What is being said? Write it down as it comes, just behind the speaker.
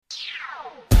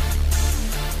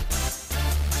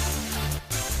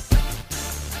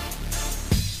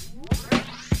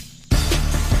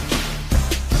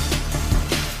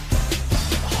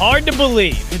Hard to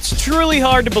believe. It's truly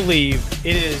hard to believe.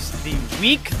 It is the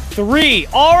week 3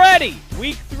 already.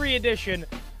 Week 3 edition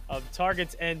of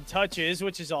Targets and Touches,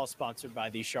 which is all sponsored by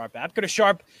the Sharp app. Go to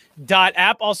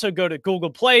sharp.app. Also go to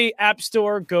Google Play App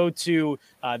Store. Go to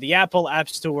the Apple App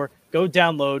Store. Go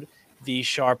download the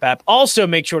Sharp app. Also,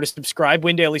 make sure to subscribe,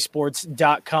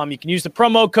 windailysports.com. You can use the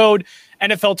promo code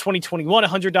NFL 2021,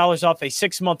 $100 off a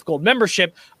 6-month gold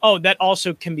membership. Oh, that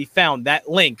also can be found, that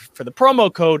link for the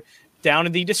promo code, down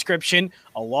in the description,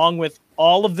 along with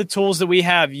all of the tools that we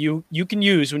have you can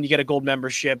use when you get a gold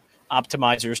membership,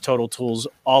 optimizers, total tools,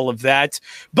 all of that.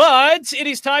 But it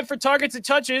is time for Targets and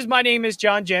Touches. My name is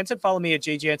John Jansen. Follow me at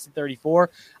jjansen34.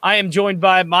 I am joined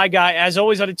by my guy, as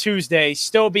always on a Tuesday,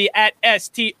 Stobie at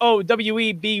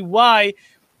STOWEBY.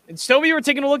 And Stobie, we're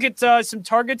taking a look at some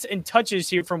Targets and Touches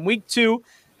here from week 2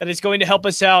 that is going to help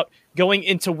us out going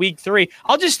into week 3.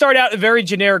 I'll just start out a very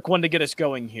generic one to get us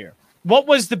going here. What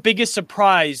was the biggest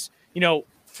surprise,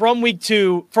 from week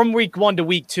 1 to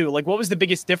week 2? Like, what was the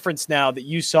biggest difference now that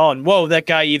you saw? And whoa, that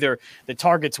guy, either the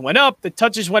targets went up, the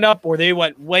touches went up, or they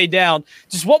went way down.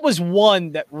 Just what was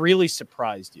one that really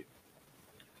surprised you?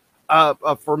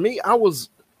 For me,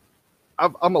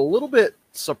 I'm a little bit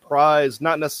surprised,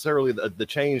 not necessarily the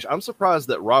change. I'm surprised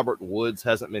that Robert Woods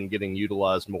hasn't been getting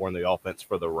utilized more in the offense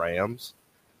for the Rams.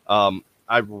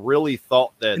 I really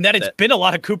thought that it's been a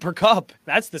lot of Cooper Kupp.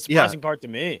 That's the surprising part to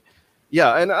me.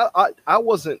 Yeah, and I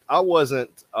wasn't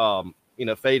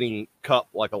fading Kupp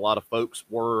like a lot of folks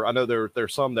were. I know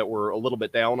there's some that were a little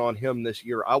bit down on him this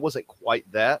year. I wasn't quite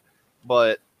that,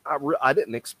 but I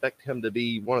didn't expect him to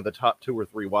be one of the top 2 or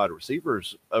 3 wide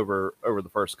receivers over the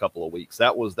first couple of weeks.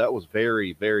 That was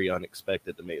very, very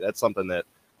unexpected to me. That's something that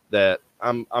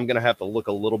I'm going to have to look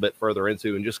a little bit further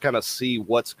into and just kind of see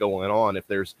what's going on.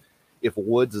 If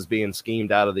Woods is being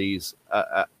schemed out of these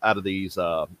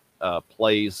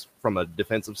plays from a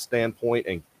defensive standpoint,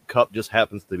 and Kupp just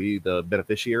happens to be the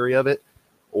beneficiary of it,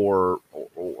 or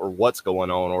what's going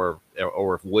on, or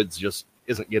if Woods just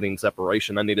isn't getting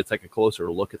separation. I need to take a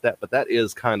closer look at that. But that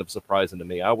is kind of surprising to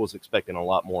me. I was expecting a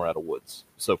lot more out of Woods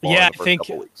so far in the first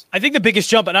couple weeks. I think the biggest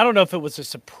jump, and I don't know if it was a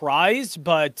surprise,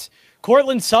 but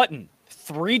Courtland Sutton,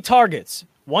 3 targets,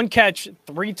 1 catch,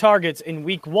 3 targets in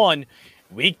week 1.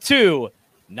 Week 2,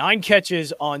 9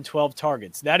 catches on 12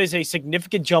 targets. That is a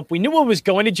significant jump. We knew it was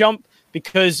going to jump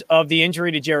because of the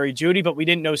injury to Jerry Jeudy, but we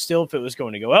didn't know still if it was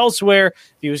going to go elsewhere,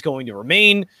 if he was going to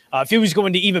remain, if he was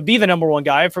going to even be the number 1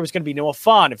 guy, if it was going to be Noah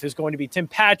Fant, if it was going to be Tim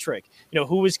Patrick,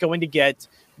 who was going to get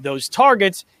those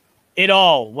targets. It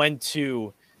all went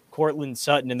to Courtland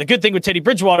Sutton. And the good thing with Teddy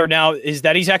Bridgewater now is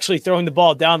that he's actually throwing the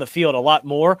ball down the field a lot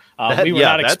more. We were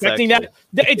not expecting that.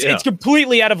 It's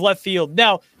completely out of left field.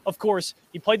 Now, of course,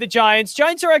 he played the Giants.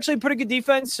 Giants are actually a pretty good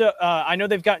defense. I know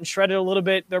they've gotten shredded a little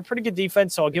bit. They're a pretty good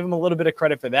defense, so I'll give them a little bit of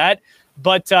credit for that.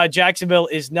 But Jacksonville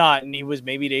is not, and he was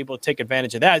maybe able to take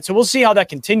advantage of that. So we'll see how that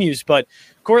continues. But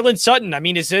Courtland Sutton,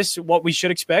 is this what we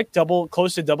should expect?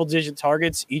 Close to double-digit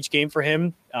targets each game for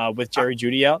him with Jerry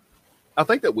Jeudy out? I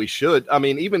think that we should.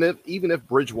 Even if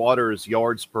Bridgewater's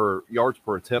yards per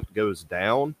attempt goes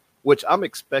down, which I'm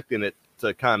expecting it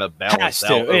to kind of balance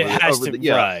out over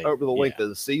the length of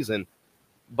the season,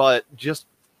 but just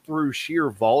through sheer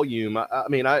volume,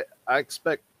 I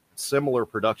expect similar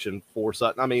production for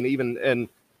Sutton. I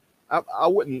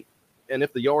wouldn't. And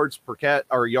if the yards per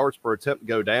attempt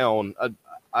go down,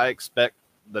 I expect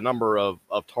the number of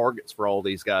targets for all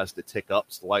these guys to tick up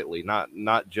slightly.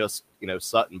 Not just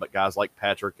Sutton, but guys like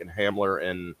Patrick and Hamler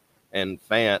and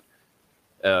Fant.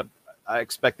 I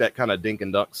expect that kind of dink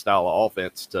and dunk style of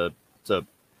offense to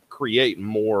create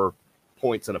more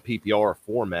points in a PPR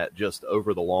format just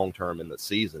over the long term in the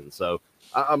season. So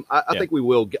I think we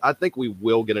will. I think we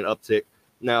will get an uptick.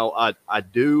 Now I'm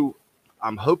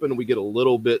hoping we get a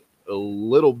little bit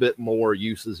more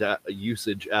usage out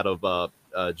of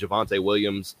Javonte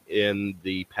Williams in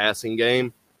the passing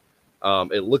game.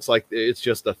 It looks like it's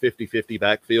just a 50-50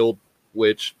 backfield,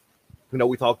 which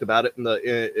we talked about it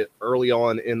early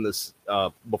on in this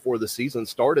before the season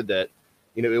started, that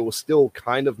it was still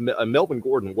kind of Melvin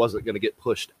Gordon wasn't going to get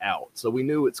pushed out, so we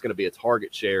knew it's going to be a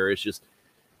target share. It's just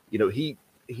he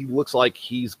looks like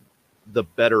he's the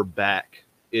better back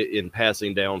in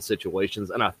passing down situations,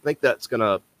 and I think that's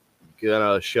gonna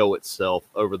show itself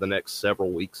over the next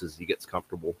several weeks as he gets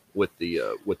comfortable with the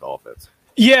offense.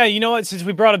 Yeah, you know what? Since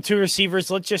we brought up 2 receivers,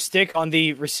 let's just stick on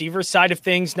the receiver side of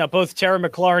things. Now, both Terry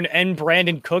McLaurin and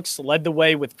Brandon Cooks led the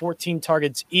way with 14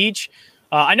 targets each.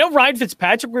 I know Ryan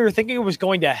Fitzpatrick, we were thinking it was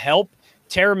going to help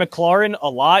Terry McLaurin a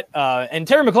lot. And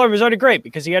Terry McLaurin was already great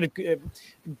because he had a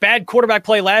bad quarterback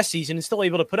play last season and still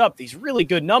able to put up these really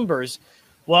good numbers.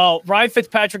 Well, Ryan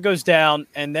Fitzpatrick goes down,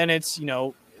 and then it's,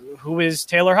 who is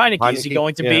Taylor Heinicke? Is he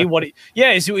going to be what?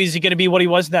 Is he going to be what he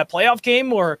was in that playoff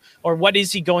game, or what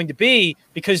is he going to be?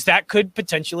 Because that could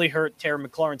potentially hurt Terry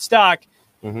McLaurin's stock.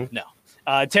 Mm-hmm. No,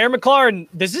 Terry McLaurin.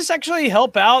 Does this actually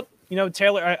help out?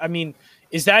 Taylor. I mean,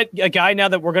 is that a guy now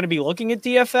that we're going to be looking at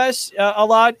DFS a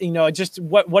lot? Just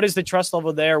what is the trust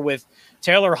level there with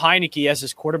Taylor Heinicke as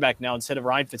his quarterback now instead of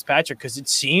Ryan Fitzpatrick? Because it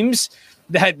seems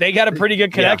that they got a pretty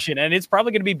good connection, and it's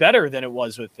probably going to be better than it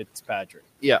was with Fitzpatrick.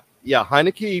 Yeah.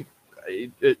 Heinicke,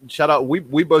 shout out.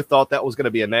 We both thought that was going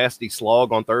to be a nasty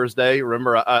slog on Thursday.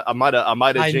 Remember, I might have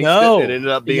jinxed it. It ended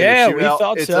up being a shootout. We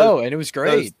thought so, and it was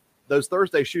great. Those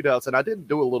Thursday shootouts, and I did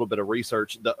do a little bit of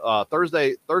research. The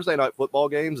Thursday night football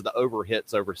games, the over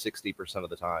hits over 60% of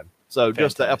the time. So fantastic.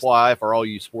 Just the FYI for all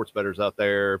you sports bettors out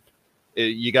there,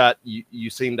 you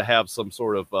seem to have some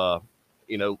sort of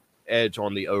edge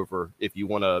on the over. If you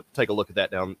want to take a look at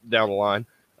that down the line,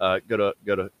 go to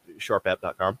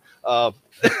sharpapp.com.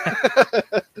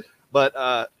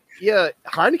 But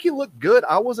Heinicke looked good.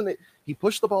 He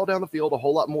pushed the ball down the field a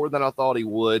whole lot more than I thought he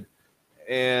would,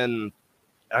 and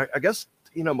I guess,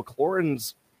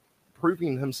 McLaurin's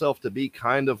proving himself to be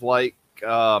kind of like,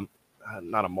 Allen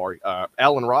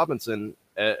Robinson,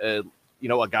 a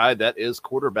guy that is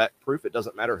quarterback proof. It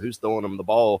doesn't matter who's throwing him the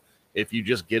ball. If you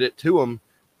just get it to him,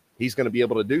 he's going to be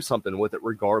able to do something with it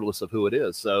regardless of who it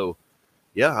is. So,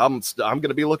 yeah, I'm going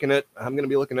to be looking at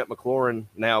McLaurin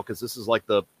now, because this is like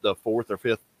the fourth or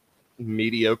fifth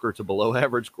mediocre to below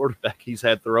average quarterback he's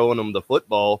had throwing him the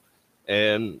football,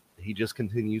 and he just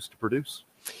continues to produce.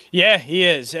 Yeah, he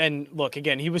is. And look,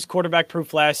 again, he was quarterback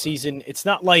proof last season. It's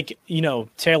not like,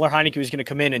 Taylor Heinicke was going to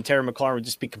come in and Terry McLaurin would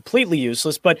just be completely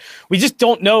useless, but we just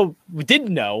don't know. We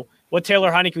didn't know what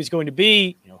Taylor Heinicke was going to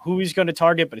be, who he's going to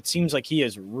target, but it seems like he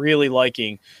is really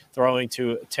liking throwing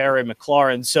to Terry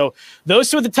McLaurin. So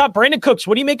those two are the top. Brandon Cooks,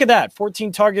 what do you make of that?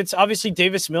 14 targets. Obviously,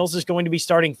 Davis Mills is going to be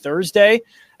starting Thursday.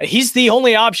 He's the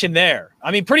only option there. I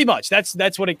mean, pretty much. That's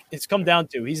what it's come down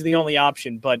to. He's the only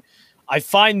option, but I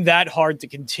find that hard to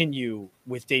continue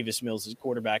with Davis Mills as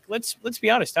quarterback. Let's be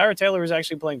honest. Tyrod Taylor is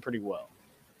actually playing pretty well.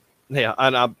 Yeah,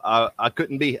 and I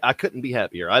couldn't be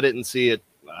happier. I didn't see it.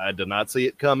 I did not see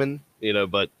it coming.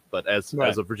 But as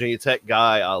a Virginia Tech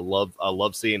guy, I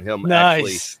love seeing him.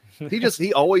 Nice. Actually.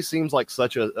 He always seems like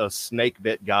such a snake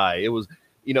bit guy. It was,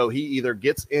 he either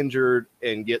gets injured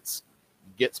and gets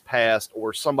past,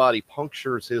 or somebody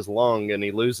punctures his lung and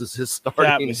he loses his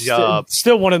starting job.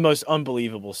 Still one of the most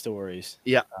unbelievable stories.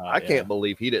 Yeah, I can't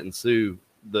believe he didn't sue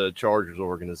the Chargers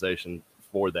organization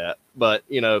for that. But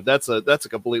that's a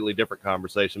completely different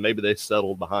conversation. Maybe they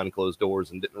settled behind closed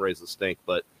doors and didn't raise a stink.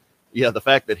 But yeah, the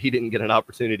fact that he didn't get an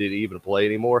opportunity to even play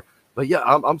anymore. But yeah,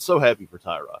 I'm so happy for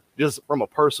Tyrod. Just from a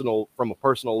personal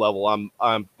level,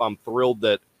 I'm thrilled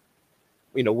that.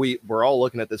 We're all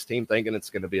looking at this team thinking it's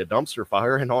going to be a dumpster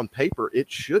fire, and on paper,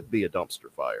 it should be a dumpster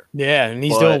fire. Yeah, and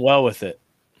he's doing well with it.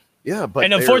 Yeah, but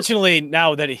and unfortunately,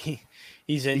 now that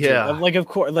he's injured, of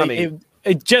course,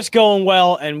 it's just going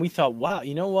well, and we thought, wow,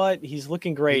 you know what? He's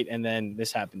looking great, and then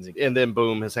this happens again. And then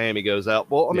boom, his hammy goes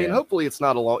out. Well, I mean, hopefully it's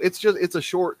not a long. It's a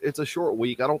short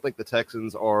week. I don't think the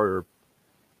Texans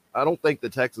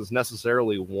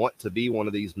necessarily want to be one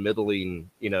of these middling,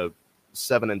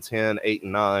 7-10,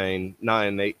 8-9,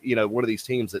 9-8, one of these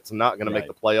teams that's not going to make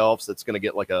the playoffs. That's going to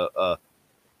get like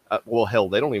well, hell,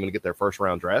 they don't even get their first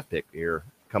round draft pick here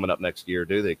coming up next year,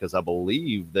 do they? Because I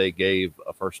believe they gave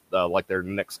a first, their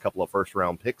next couple of first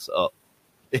round picks up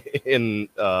in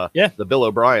the Bill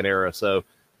O'Brien era. So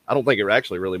I don't think it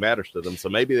actually really matters to them. So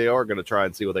maybe they are going to try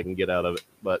and see what they can get out of it.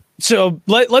 But so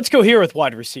let's go here with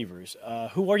wide receivers.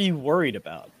 Who are you worried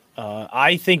about?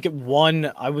 I think one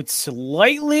I would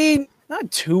slightly. Not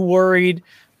too worried,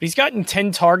 but he's gotten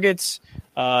 10 targets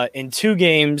in 2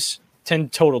 games, 10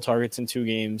 total targets in 2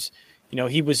 games.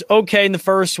 He was okay in the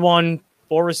first one,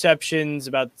 4 receptions,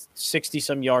 about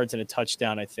 60-some yards and a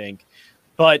touchdown, I think.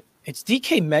 But it's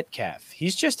DK Metcalf.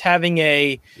 He's just having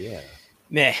a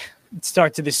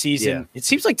start to the season. Yeah. It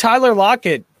seems like Tyler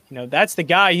Lockett, that's the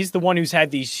guy. He's the one who's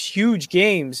had these huge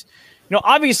games.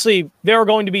 Obviously, there are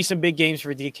going to be some big games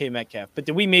for DK Metcalf, but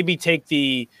did we maybe take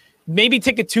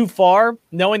it too far,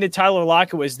 knowing that Tyler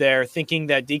Lockett was there, thinking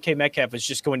that DK Metcalf was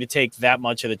just going to take that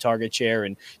much of the target share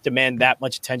and demand that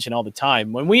much attention all the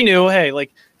time, when we knew, hey,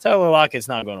 Tyler Lockett's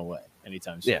not going away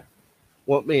anytime soon. Yeah.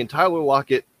 Well, Tyler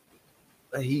Lockett,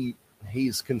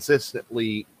 he's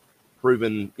consistently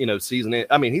proven, season.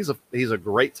 I mean, he's a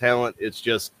great talent. It's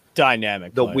just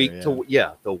dynamic. The week to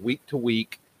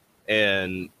week,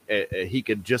 and he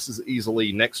could just as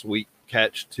easily next week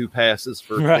catch 2 passes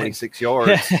for 26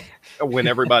 yards when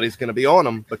everybody's going to be on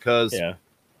him, because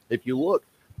if you look,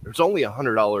 there's only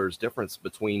 $100 difference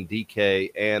between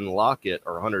DK and Lockett,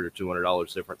 or $100 or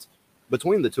 $200 difference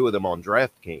between the two of them on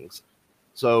DraftKings.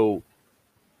 So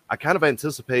I kind of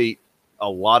anticipate a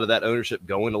lot of that ownership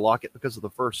going to Lockett because of the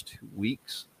first 2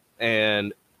 weeks.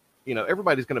 And,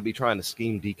 everybody's going to be trying to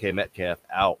scheme DK Metcalf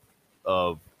out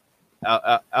of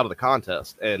the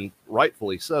contest. And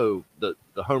rightfully so. The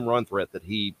home run threat that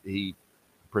he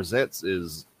presents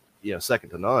is, second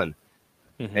to none.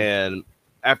 Mm-hmm. And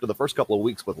after the first couple of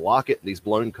weeks with Lockett, these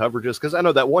blown coverages, because I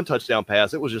know that one touchdown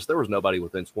pass, it was just, there was nobody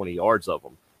within 20 yards of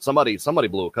him. Somebody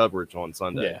blew a coverage on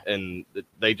Sunday, and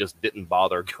they just didn't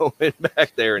bother going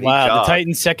back there. And wow, the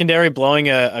Titans secondary blowing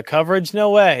a coverage? No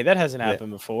way. That hasn't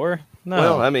happened before. No.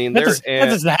 Well, I mean, that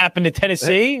doesn't happen to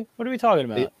Tennessee. What are we talking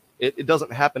about? It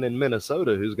doesn't happen in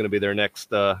Minnesota, who's going to be their next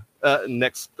team.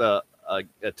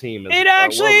 It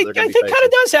actually, I think, kind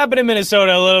of does happen in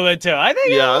Minnesota a little bit too. I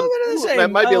think,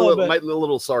 that might be a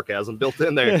little sarcasm built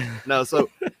in there. No, so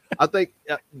I think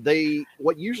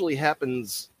what usually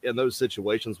happens in those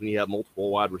situations when you have multiple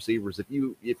wide receivers, if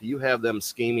you have them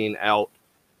scheming out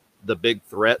the big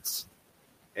threats,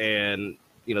 and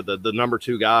the number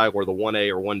 2 guy or the 1A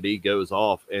or 1B goes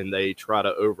off and they try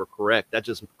to overcorrect, that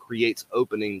just creates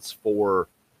openings for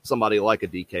somebody like a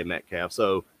DK Metcalf.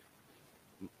 So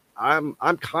I'm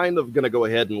kind of going to go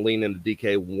ahead and lean into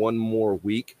DK one more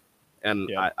week, and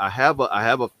I have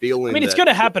a feeling. I mean, it's going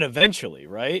to happen eventually,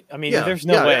 right? I mean, there's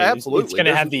no way absolutely. It's going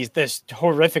to have this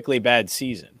horrifically bad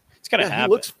season. It's going to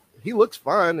happen. He looks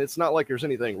fine. It's not like there's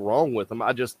anything wrong with him.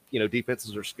 I just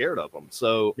defenses are scared of him.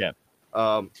 So yeah.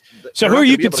 So who are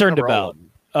you concerned about?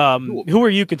 Who are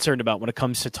you concerned about when it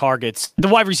comes to targets, the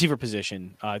wide receiver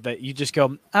position? That you just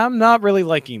go, I'm not really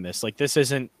liking this. Like, this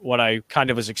isn't what I kind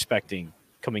of was expecting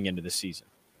coming into the season.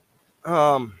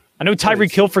 I know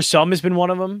Tyreek Hill for some has been one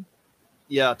of them.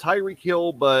 Yeah, Tyreek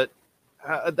Hill, but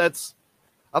I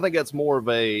think that's more of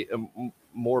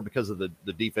more because of the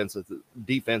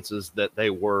defenses that they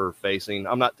were facing.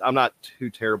 I'm not too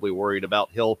terribly worried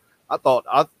about Hill. I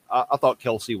thought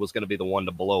Kelsey was going to be the one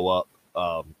to blow up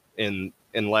in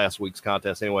last week's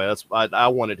contest. Anyway, I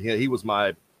wanted him. He was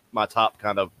my top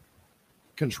kind of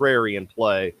contrarian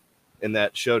play in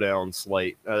that showdown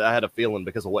slate. I had a feeling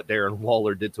because of what Darren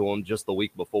Waller did to him just the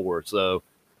week before. So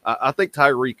I think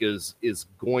Tyreek is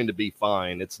going to be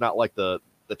fine. It's not like the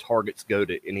targets go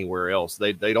to anywhere else.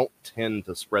 They don't tend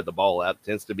to spread the ball out. It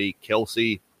tends to be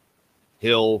Kelsey,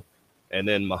 Hill, and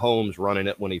then Mahomes running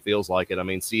it when he feels like it. I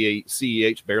mean,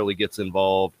 CEH barely gets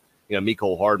involved.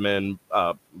 Mecole Hardman,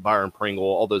 Byron Pringle,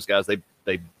 all those guys,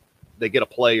 they get a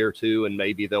play or two, and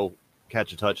maybe they'll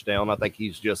catch a touchdown. I think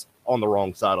he's just on the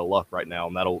wrong side of luck right now,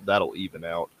 and that'll even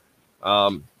out.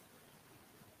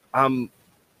 I'm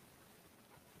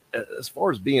as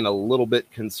far as being a little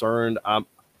bit concerned,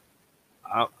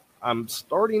 I'm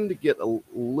starting to get a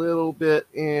little bit.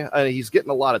 He's getting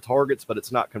a lot of targets, but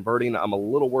it's not converting. I'm a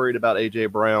little worried about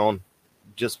AJ Brown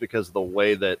just because of the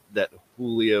way that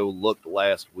Julio looked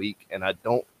last week, and I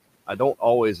don't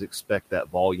always expect that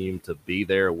volume to be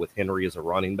there with Henry as a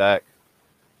running back.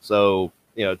 So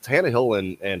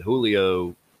Tannehill and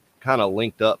Julio kind of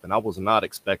linked up, and I was not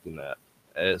expecting that.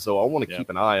 So I want to keep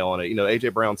an eye on it.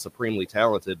 AJ Brown's supremely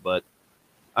talented, but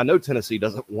I know Tennessee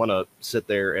doesn't want to sit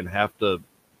there and have to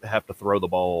throw the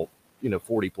ball,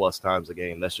 40 plus times a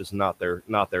game. That's just not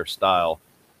their style.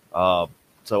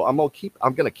 So I'm going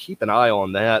to keep an eye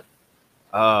on that.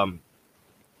 I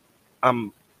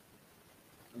don't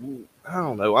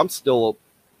know.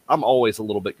 I'm always a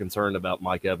little bit concerned about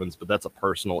Mike Evans, but that's a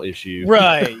personal issue.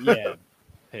 Right. Yeah.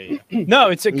 Hey. No,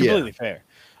 it's completely fair.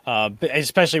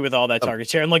 Especially with all that target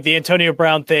share. And like the Antonio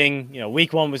Brown thing,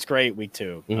 week 1 was great. Week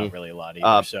 2, not really a lot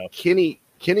either. So Kenny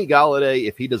Golladay,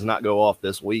 if he does not go off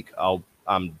this week,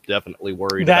 I'm definitely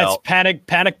worried That's about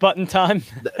panic button time.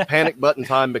 Panic button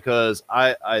time, because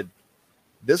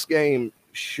this game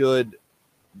should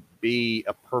be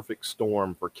a perfect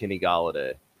storm for Kenny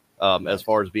Golladay as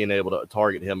far as being able to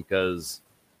target him, because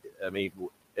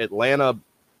Atlanta,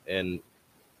 and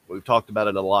we've talked about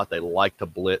it a lot, they like to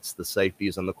blitz the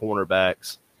safeties and the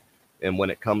cornerbacks. And when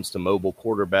it comes to mobile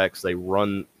quarterbacks,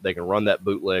 they can run that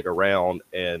bootleg around,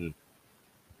 and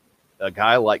a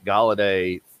guy like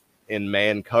Golladay in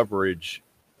man coverage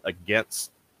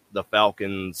against the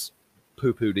Falcons'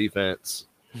 poo-poo defense,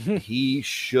 he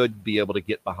should be able to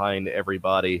get behind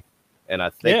everybody. And I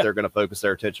think they're going to focus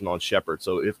their attention on Shepard.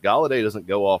 So if Golladay doesn't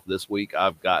go off this week,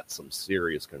 I've got some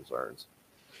serious concerns.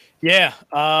 Yeah.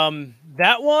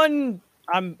 That one,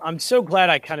 I'm so glad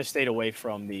I kind of stayed away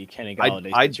from the Kenny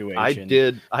Golladay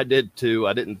situation. I did too.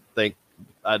 I didn't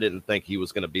think he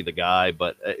was going to be the guy,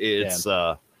 but it's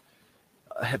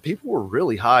people were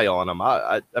really high on him.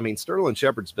 I mean, Sterling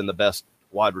Shepard's been the best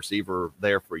wide receiver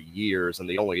there for years, and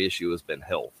the only issue has been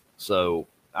health. So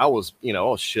I was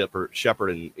Shepard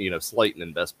and, Slayton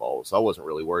in best balls. So I wasn't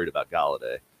really worried about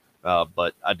Golladay.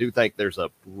 But I do think there's a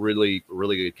really,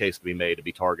 really good case to be made to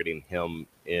be targeting him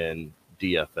in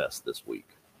DFS this week.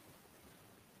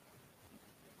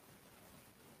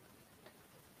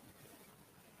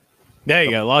 There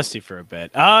you go. Lost you for a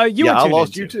bit. I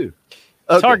lost you too.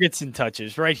 Okay. Targets and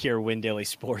touches right here,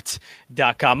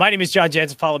 WinDailySports.com. My name is John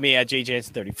Jansen. Follow me at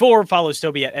JJansen34. Follow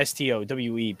Stobie at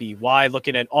STOWEBY.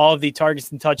 Looking at all of the targets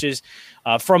and touches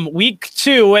from week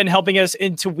 2 and helping us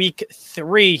into week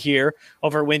 3 here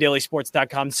over at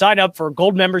WinDailySports.com. Sign up for a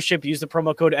gold membership. Use the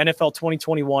promo code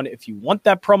NFL2021. If you want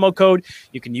that promo code,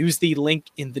 you can use the link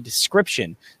in the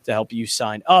description to help you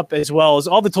sign up, as well as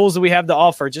all the tools that we have to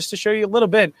offer, just to show you a little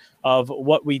bit of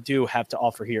what we do have to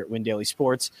offer here at Win Daily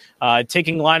Sports.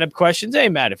 Taking lineup questions. Hey,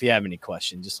 Matt, if you have any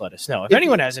questions, just let us know. If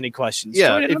anyone has any questions,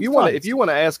 if you want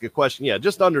to ask a question,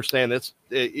 just understand it's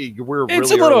really a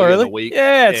little early in the week.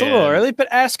 Yeah, it's a little early, but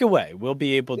ask away. We'll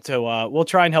be able to. We'll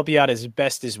try and help you out as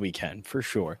best as we can, for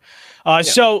sure.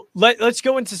 So let's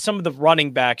go into some of the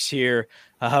running backs here.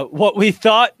 What we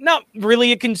thought, not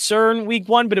really a concern week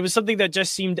 1, but it was something that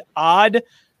just seemed odd.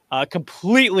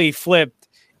 Completely flipped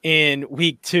in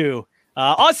week 2.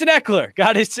 Austin Ekeler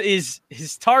got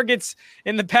his targets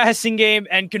in the passing game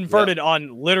and converted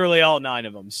on literally all 9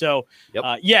 of them. So,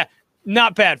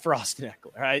 not bad for Austin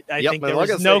Ekeler. I think there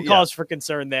was no cause for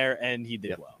concern there, and he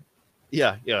did well.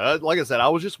 Yeah. Like I said, I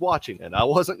was just watching it. I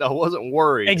wasn't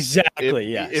worried.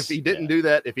 Exactly. If he didn't do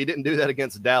that,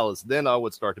 against Dallas, then I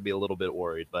would start to be a little bit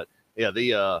worried. But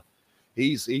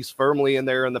he's firmly in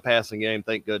there in the passing game.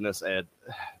 Thank goodness. And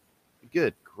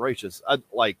good gracious,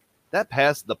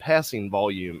 the passing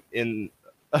volume in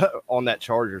on that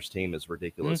Chargers team is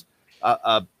ridiculous.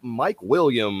 Mm-hmm. Mike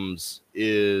Williams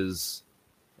is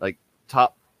like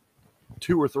top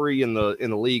 2 or 3 in the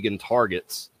league in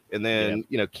targets. And then,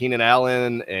 Keenan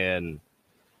Allen and,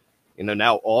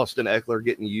 now Austin Ekeler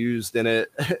getting used in it.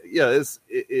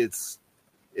 It's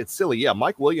silly. Yeah,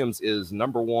 Mike Williams is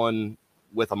number 1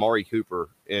 with Amari Cooper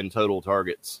in total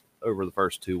targets over the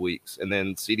first 2 weeks. And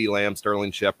then CeeDee Lamb,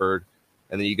 Sterling Shepard,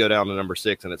 and then you go down to number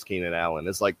 6 and it's Keenan Allen.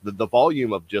 It's like the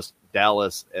volume of just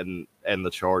Dallas and the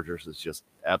Chargers is just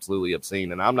absolutely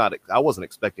obscene. And I wasn't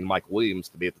expecting Mike Williams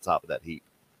to be at the top of that heap.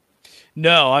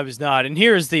 No, I was not. And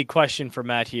here's the question for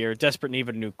Matt here. Desperate need of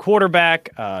a new quarterback.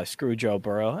 Screw Joe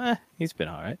Burrow. He's been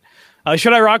all right.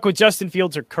 Should I rock with Justin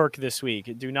Fields or Kirk this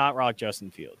week? Do not rock Justin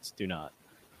Fields. Do not.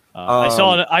 I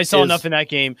saw enough in that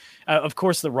game. Of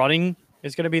course, the running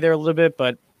is going to be there a little bit,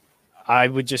 but I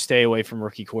would just stay away from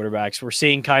rookie quarterbacks. We're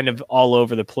seeing kind of all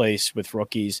over the place with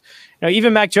rookies.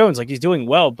 Even Mac Jones, he's doing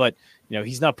well, but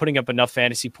he's not putting up enough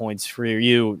fantasy points for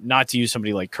you not to use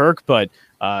somebody like Kirk. But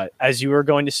as you were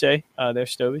going to say there,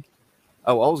 Stobie?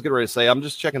 Oh, I was getting ready to say, I'm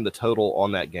just checking the total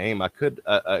on that game.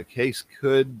 A case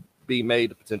could be made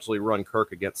to potentially run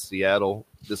Kirk against Seattle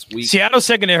this week. Seattle's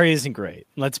secondary isn't great.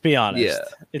 Let's be honest.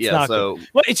 It's not good.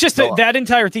 Well, it's just that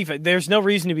entire defense. There's no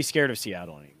reason to be scared of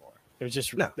Seattle anymore. There's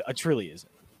just it truly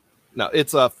isn't. No,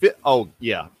 it's a fit. Oh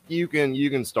yeah, you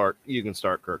can start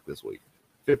Kirk this week.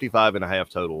 55.5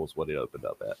 total is what it opened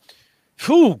up at.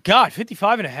 Oh God,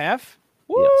 55.5.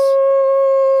 Woo,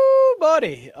 yes,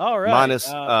 buddy. All right,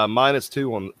 minus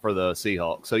 2 for the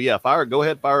Seahawks. So yeah, go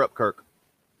ahead, fire up Kirk.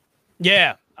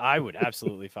 Yeah, I would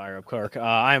absolutely fire up Kirk.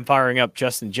 I am firing up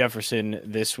Justin Jefferson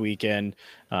this weekend.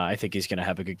 I think he's going to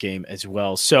have a good game as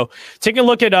well. So taking a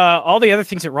look at all the other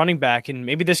things at running back, and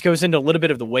maybe this goes into a little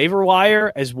bit of the waiver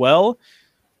wire as well.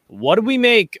 What do we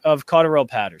make of Cordarrelle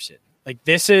Patterson?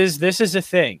 This is a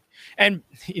thing. And,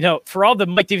 for all the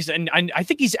Mike Davis, and I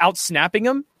think he's out snapping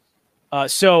him.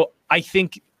 So I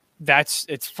think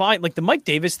it's fine. The Mike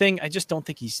Davis thing, I just don't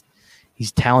think he's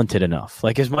talented enough.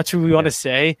 As much as we want to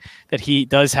say that he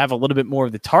does have a little bit more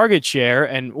of the target share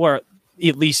or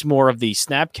at least more of the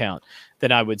snap count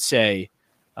than I would say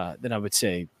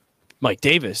Mike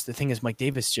Davis. The thing is, Mike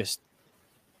Davis just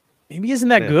maybe isn't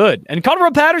that good. And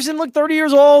Cordarrelle Patterson, 30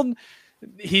 years old.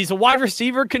 He's a wide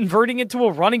receiver converting into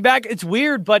a running back. It's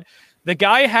weird, but the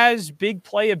guy has big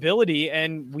playability,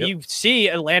 and we see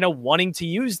Atlanta wanting to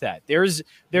use that. There's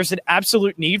an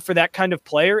absolute need for that kind of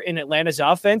player in Atlanta's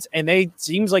offense, and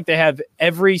seems like they have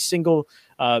every single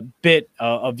bit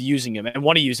of using him and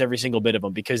want to use every single bit of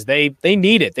them because they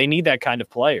need it. They need that kind of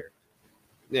player.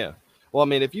 Yeah. Well, I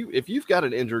mean, if you've got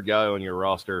an injured guy on your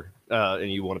roster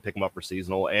and you want to pick him up for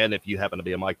seasonal, and if you happen to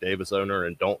be a Mike Davis owner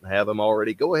and don't have him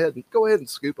already, go ahead and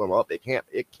scoop him up. It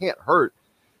can't hurt.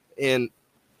 And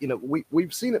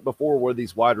we've seen it before where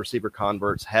these wide receiver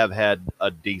converts have had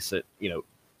a decent,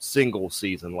 single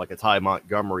season, like a Ty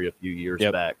Montgomery a few years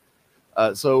back.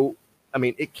 So, I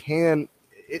mean, it can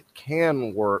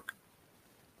work,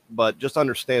 but just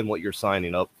understand what you're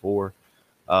signing up for.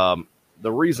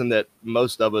 The reason that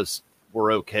most of us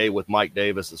were okay with Mike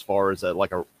Davis as far as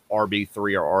like a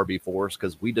RB3 or RB4 is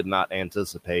because we did not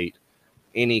anticipate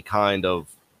any kind of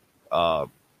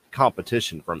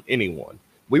competition from anyone.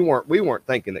 We weren't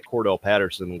thinking that Cordell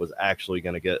Patterson was actually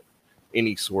going to get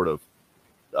any sort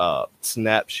of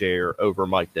snap share over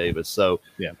Mike Davis. So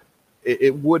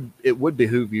it would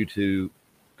behoove you to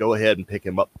go ahead and pick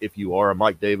him up if you are a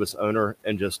Mike Davis owner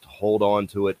and just hold on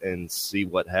to it and see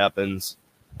what happens.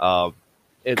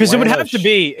 Because it would have to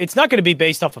be, it's not going to be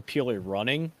based off of purely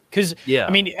running. Because, I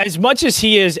mean, as much as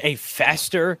he is a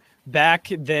faster back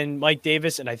than Mike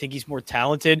Davis, and I think he's more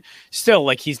talented, still,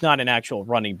 like, he's not an actual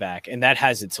running back, and that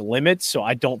has its limits. So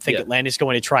I don't think Atlanta's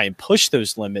going to try and push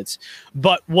those limits.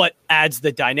 But what adds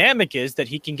the dynamic is that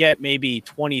he can get maybe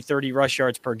 20, 30 rush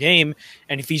yards per game.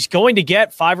 And if he's going to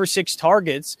get 5 or 6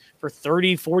 targets for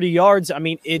 30, 40 yards, I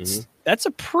mean, that's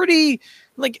a pretty,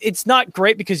 like, it's not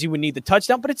great because you would need the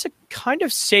touchdown, but it's a kind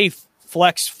of safe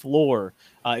flex floor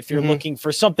if you're looking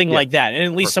for something like that. And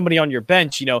at least somebody on your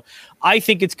bench, I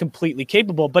think it's completely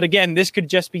capable. But again, this could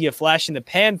just be a flash in the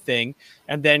pan thing.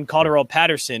 And then Cordell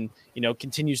Patterson,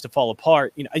 continues to fall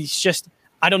apart. It's just,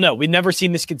 I don't know. We've never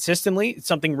seen this consistently. It's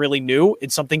something really new.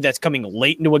 It's something that's coming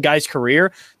late into a guy's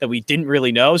career that we didn't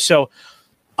really know. So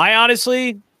I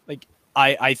honestly,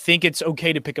 I think it's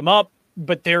okay to pick him up.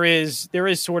 But there is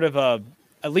sort of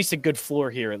at least a good floor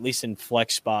here, at least in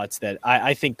flex spots that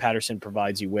I think Patterson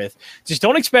provides you with. Just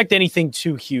don't expect anything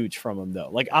too huge from him, though.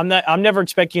 Like I'm never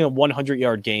expecting a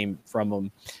 100-yard game from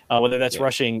him, whether that's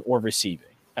rushing or receiving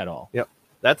at all. Yep,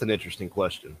 that's an interesting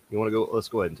question. You want to go? Let's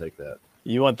go ahead and take that.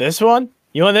 You want this one?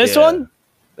 You want this one?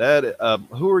 That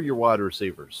who are your wide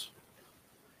receivers?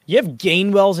 You have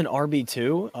Gainwell's an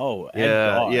RB2. Oh,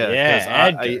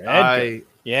 Edgar.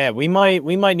 Yeah, we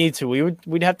might need to.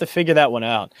 We'd have to figure that one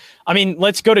out. I mean,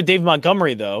 let's go to David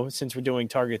Montgomery though, since we're doing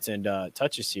targets and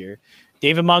touches here.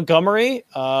 David Montgomery,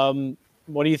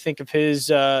 what do you think of his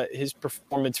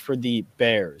performance for the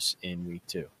Bears in week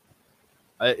 2?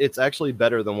 It's actually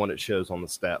better than what it shows on the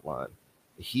stat line.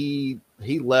 He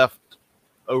left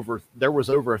there was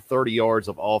over 30 yards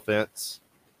of offense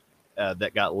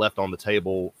that got left on the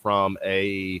table from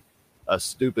a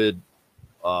stupid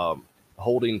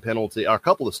holding penalty, or a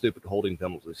couple of stupid holding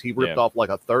penalties. He ripped off like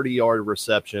a 30-yard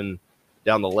reception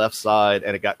down the left side,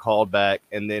 and it got called back,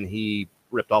 and then he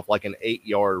ripped off like an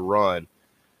 8-yard run.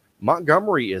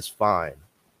 Montgomery is fine.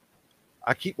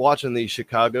 I keep watching these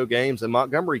Chicago games, and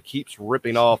Montgomery keeps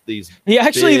ripping off these. He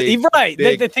actually, right.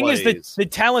 The thing is that the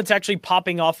talent's actually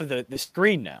popping off of the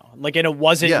screen now. Like, and it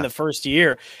wasn't in the first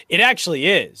year. It actually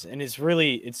is, and it's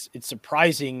really it's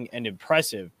surprising and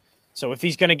impressive. So if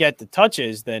he's going to get the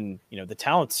touches, then the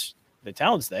talent's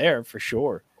there for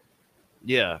sure.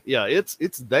 Yeah, it's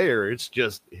there. It's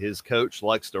just his coach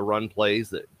likes to run plays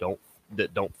that don't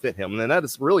fit him, and that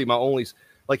is really my only.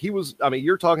 Like he was, I mean,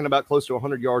 you're talking about close to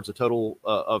 100 yards of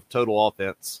total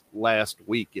offense last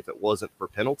week if it wasn't for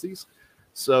penalties.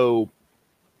 So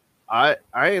I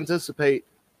anticipate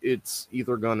it's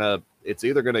either gonna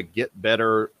get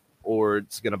better or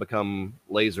it's gonna become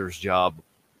Lazer's job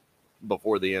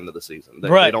before the end of the season.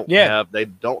 They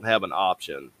don't have an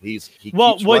option. He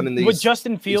keeps running these. Would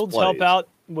Justin Fields help out?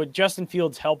 Would Justin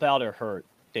Fields help out or hurt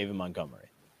David Montgomery?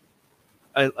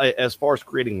 As far as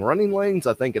creating running lanes,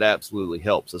 I think it absolutely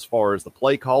helps. As far as the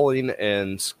play calling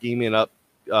and scheming up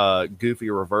goofy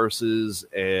reverses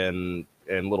and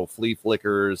little flea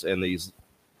flickers and these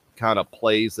kind of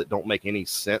plays that don't make any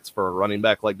sense for a running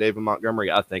back like David Montgomery,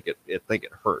 I think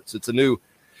it hurts. It's a new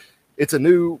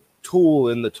tool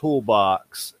in the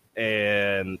toolbox,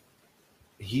 and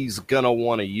he's gonna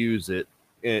want to use it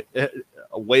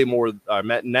way more.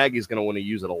 Matt Nagy's gonna want to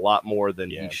use it a lot more than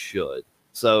he should.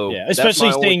 So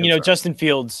especially seeing Justin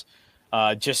Fields,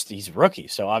 he's a rookie,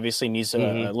 so obviously needs a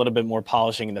little bit more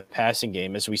polishing in the passing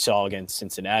game, as we saw against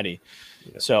Cincinnati.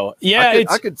 Yeah. So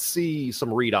I could see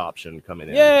some read option coming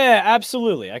in. Yeah,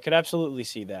 absolutely, I could absolutely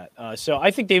see that. So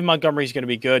I think David Montgomery is going to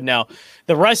be good. Now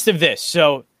the rest of this.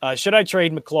 So should I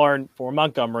trade McLaurin for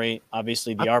Montgomery?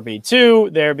 Obviously the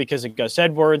RB2 there because of Gus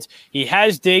Edwards. He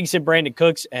has Diggs and Brandon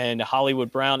Cooks and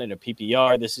Hollywood Brown in a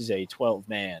PPR. This is a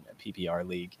 12-man PPR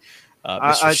league.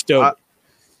 Mr.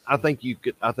 I think you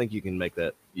can make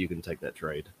that. You can take that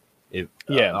trade.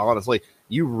 Honestly,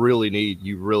 you really need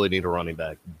a running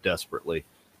back desperately,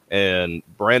 and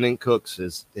Brandon Cooks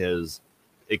has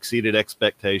exceeded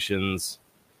expectations,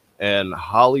 And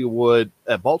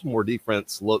Baltimore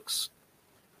defense looks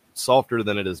softer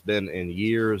than it has been in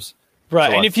years.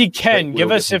 Right, so and if you can,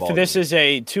 give us if this is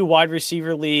a 2 wide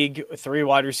receiver league, 3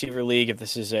 wide receiver league, if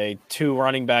this is a 2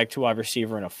 running back, 2 wide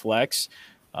receiver, and a flex,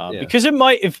 because it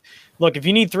might. If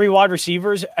you need 3 wide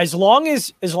receivers, as long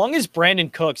as Brandon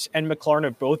Cooks and McLaurin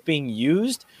are both being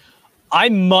used, I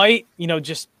might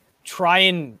just try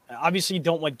and obviously you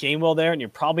don't want Gainwell there, and you're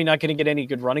probably not going to get any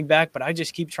good running back. But I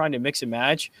just keep trying to mix and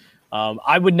match.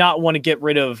 I would not want to get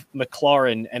rid of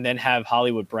McLaurin and then have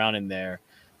Hollywood Brown in there.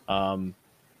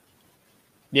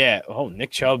 Yeah. Oh,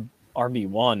 Nick Chubb,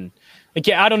 RB1.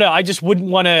 I don't know. I just wouldn't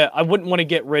want to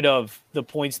get rid of the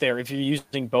points there if you're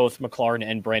using both McLaurin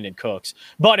and Brandon Cooks.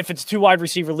 But if it's a 2 wide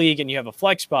receiver league and you have a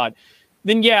flex spot,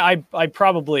 then yeah, I'd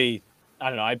probably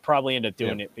end up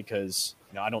doing it because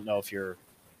I don't know if you're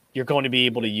going to be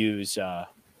able to use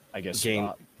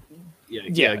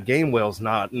Gainwell's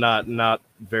not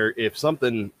very. If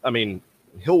something,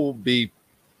 he'll be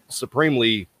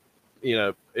supremely,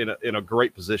 in a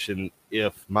great position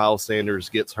if Miles Sanders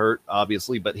gets hurt,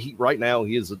 obviously. But right now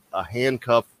he is a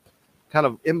handcuff, kind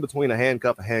of in between a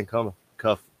handcuff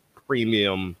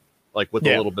premium, like with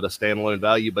a little bit of standalone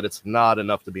value, but it's not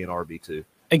enough to be an RB2.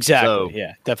 Exactly.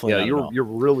 So, definitely. Yeah,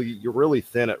 you're really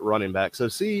thin at running back. So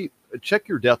check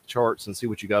your depth charts and see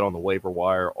what you got on the waiver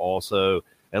wire also,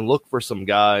 and look for some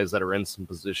guys that are in some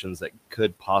positions that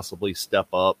could possibly step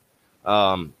up.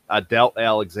 I doubt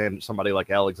somebody like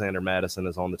Alexander Madison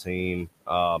is on the team.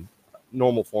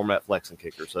 Normal format flex and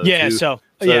kicker. So I'd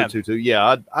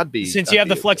be, since you have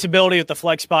the flexibility with the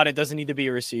flex spot, it doesn't need to be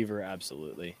a receiver.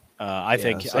 Absolutely. I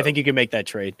think you can make that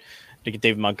trade to get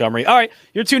David Montgomery. All right.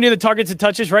 You're tuned in to Targets and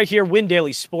Touches right here,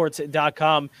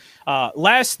 WinDailySports.com.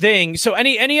 Last thing. So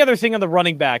any other thing on the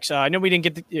running backs? I know we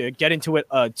didn't get into it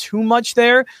too much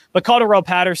there, but Cordero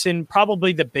Patterson,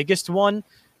 probably the biggest one.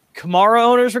 Kamara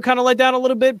owners were kind of let down a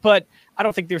little bit, but I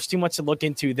don't think there's too much to look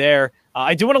into there.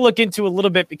 I do want to look into a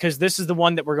little bit because this is the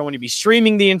one that we're going to be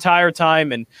streaming the entire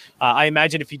time. And I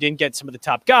imagine if you didn't get some of the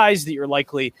top guys that you're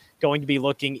likely going to be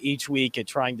looking each week at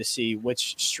trying to see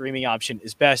which streaming option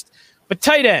is best. But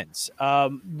tight ends,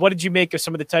 what did you make of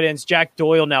some of the tight ends? Jack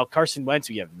Doyle, now Carson Wentz,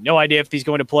 we have no idea if he's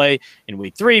going to play in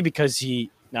week 3 because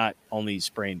he not only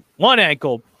sprained one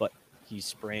ankle, but he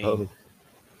sprained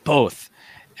both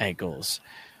ankles.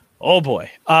 Oh, boy.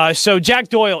 So Jack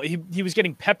Doyle, he was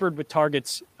getting peppered with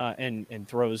targets and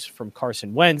throws from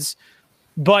Carson Wentz.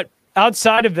 But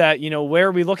outside of that, where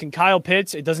are we looking? Kyle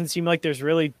Pitts, it doesn't seem like there's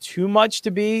really too much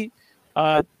to be,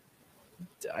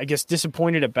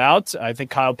 disappointed about. I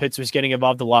think Kyle Pitts was getting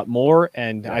involved a lot more,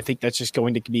 and I think that's just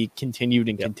going to be continued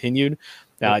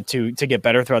to get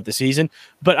better throughout the season.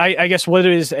 But I guess what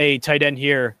is a tight end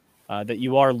here that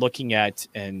you are looking at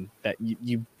and that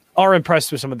you are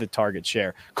impressed with some of the target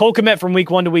share? Cole Kmet from week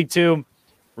 1 to week 2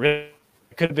 really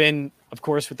could have been, of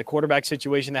course, with the quarterback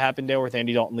situation that happened there with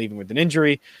Andy Dalton leaving with an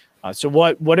injury. So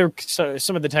what are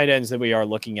some of the tight ends that we are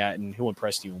looking at, and who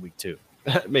impressed you in week 2?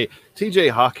 TJ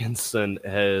Hawkinson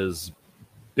has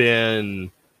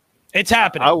been. It's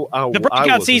happening. The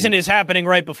breakout season is happening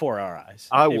right before our eyes.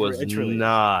 I was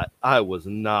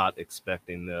not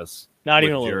expecting this. Not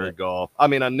even a little Jared Goff. I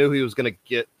knew he was going to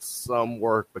get some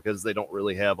work because they don't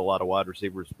really have a lot of wide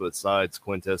receivers besides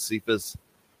Quintez Cephas.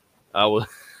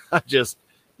 This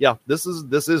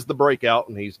is the breakout,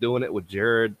 and he's doing it with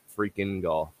Jared freaking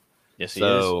Goff. Yes, he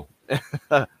is.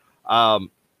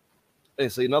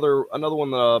 And see another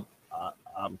one that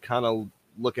I'm kind of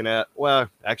looking at. Well,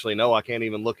 actually, no, I can't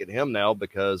even look at him now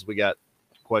because we got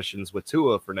questions with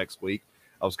Tua for next week.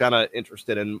 I was kind of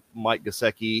interested in Mike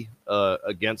Gesicki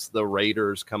against the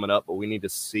Raiders coming up, but we need to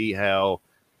see how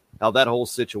that whole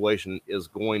situation is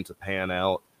going to pan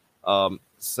out.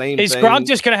 Is Gronk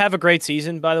just going to have a great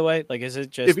season, by the way? Like, is it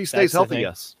just if he stays healthy?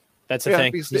 Yes, that's the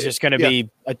thing. He's just going to be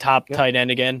a top tight end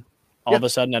again, all of a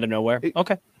sudden out of nowhere.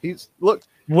 Okay, how is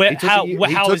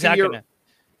that going to?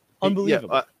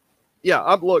 Unbelievable.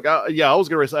 I was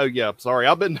gonna say, sorry.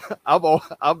 I've been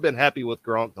happy with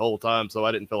Gronk the whole time, so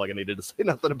I didn't feel like I needed to say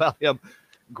nothing about him.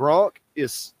 Gronk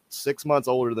is 6 months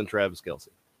older than Travis Kelce.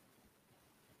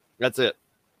 That's it.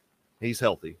 He's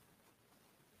healthy.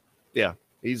 Yeah.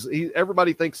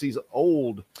 Everybody thinks he's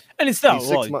old, and it's not.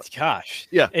 Well, gosh,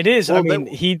 yeah, it is. Well,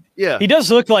 he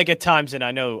does look like at times, and I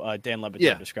know Dan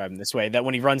Lebatard described him this way, that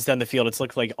when he runs down the field, it's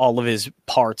looked like all of his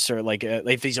parts are like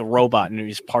if he's a robot and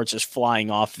his parts just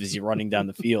flying off as he's running down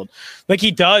the field, like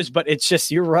he does. But it's just,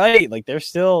 you're right. Like there's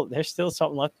still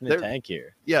something left in the tank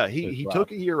here. Yeah, he took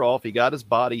a year off. He got his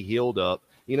body healed up.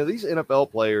 These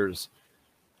NFL players,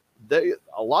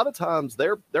 a lot of times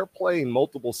they're playing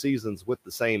multiple seasons with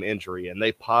the same injury, and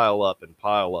they pile up and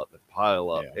pile up and pile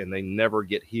up, and they never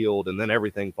get healed, and then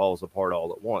everything falls apart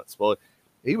all at once. Well,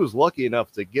 he was lucky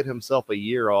enough to get himself a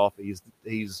year off.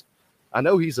 I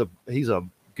know he's a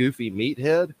goofy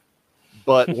meathead,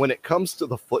 but when it comes to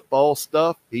the football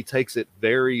stuff, he takes it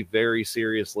very, very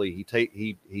seriously.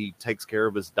 He takes care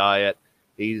of his diet.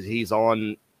 He's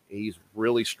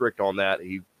really strict on that.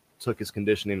 He took his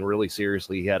conditioning really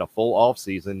seriously. He had a full off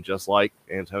season, just like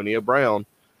Antonio Brown,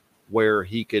 where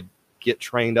he could get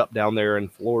trained up down there in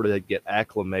Florida, get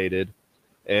acclimated.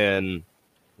 And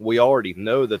we already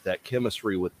know that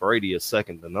chemistry with Brady is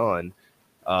second to none.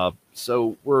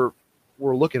 So we're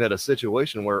looking at a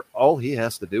situation where all he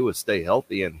has to do is stay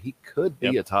healthy, and he could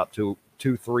be a top 2,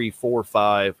 3, 4,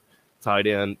 5 tight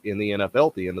end in the NFL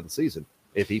at the end of the season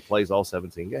if he plays all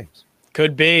 17 games.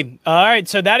 Could be. All right,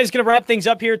 so that is going to wrap things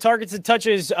up here. Targets and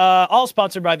Touches, all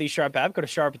sponsored by the Sharp app. Go to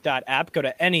sharp.app. Go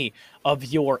to any of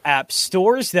your app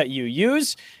stores that you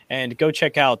use, and go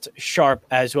check out Sharp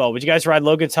as well. Would you guys ride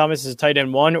Logan Thomas as a tight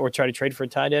end 1 or try to trade for a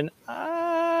tight end?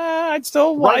 I'd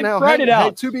still ride it out.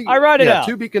 I ride it out.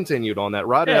 To be continued on that.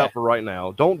 Ride it out for right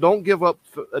now. Don't give up.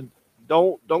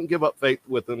 Don't give up faith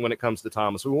with him when it comes to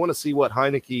Thomas. We want to see what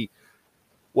Heineke's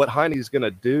going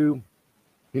to do.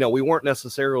 We weren't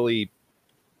necessarily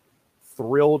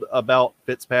thrilled about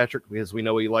Fitzpatrick because we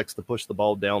know he likes to push the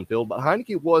ball downfield, but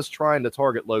Heinicke was trying to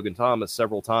target Logan Thomas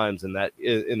several times in that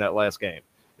last game.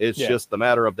 It's just a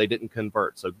matter of they didn't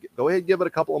convert. So go ahead and give it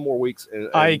a couple of more weeks and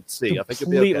see. I think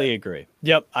you'll be okay. Completely agree.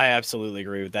 Yep, I absolutely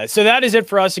agree with that. So that is it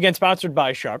for us. Again, sponsored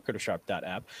by Sharp. Go to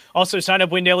sharp.app. Also, sign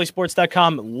up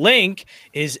WinDailySports.com. Link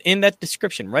is in that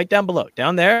description right down below.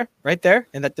 Down there, right there,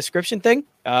 in that description thing,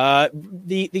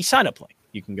 the sign-up link.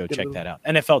 You can go check that out.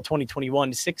 NFL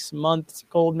 2021 6 months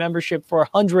gold membership for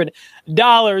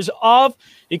 $100 off.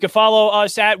 You can follow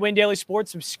us at Win Daily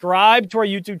Sports. Subscribe to our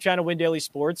YouTube channel, Win Daily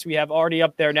Sports. We have already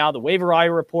up there now the waiver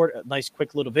wire report, a nice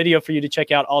quick little video for you to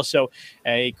check out. Also,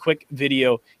 a quick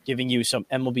video giving you some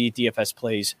MLB DFS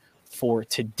plays for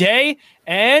today.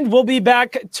 And we'll be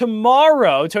back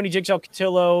tomorrow. Tony Jigsaw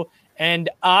Cotillo and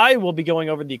I will be going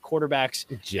over the quarterbacks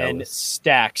and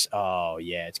stacks. Oh,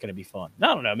 yeah, it's going to be fun. I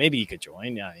don't know. Maybe you could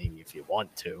join if you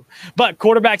want to. But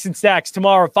quarterbacks and stacks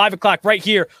tomorrow, 5 o'clock, right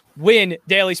here, Win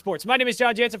Daily Sports. My name is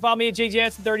John Jansen. Follow me at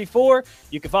JJansen34.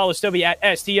 You can follow Stobie at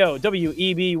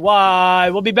STOWEBY.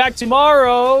 We'll be back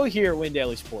tomorrow here at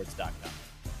WinDailySports.com.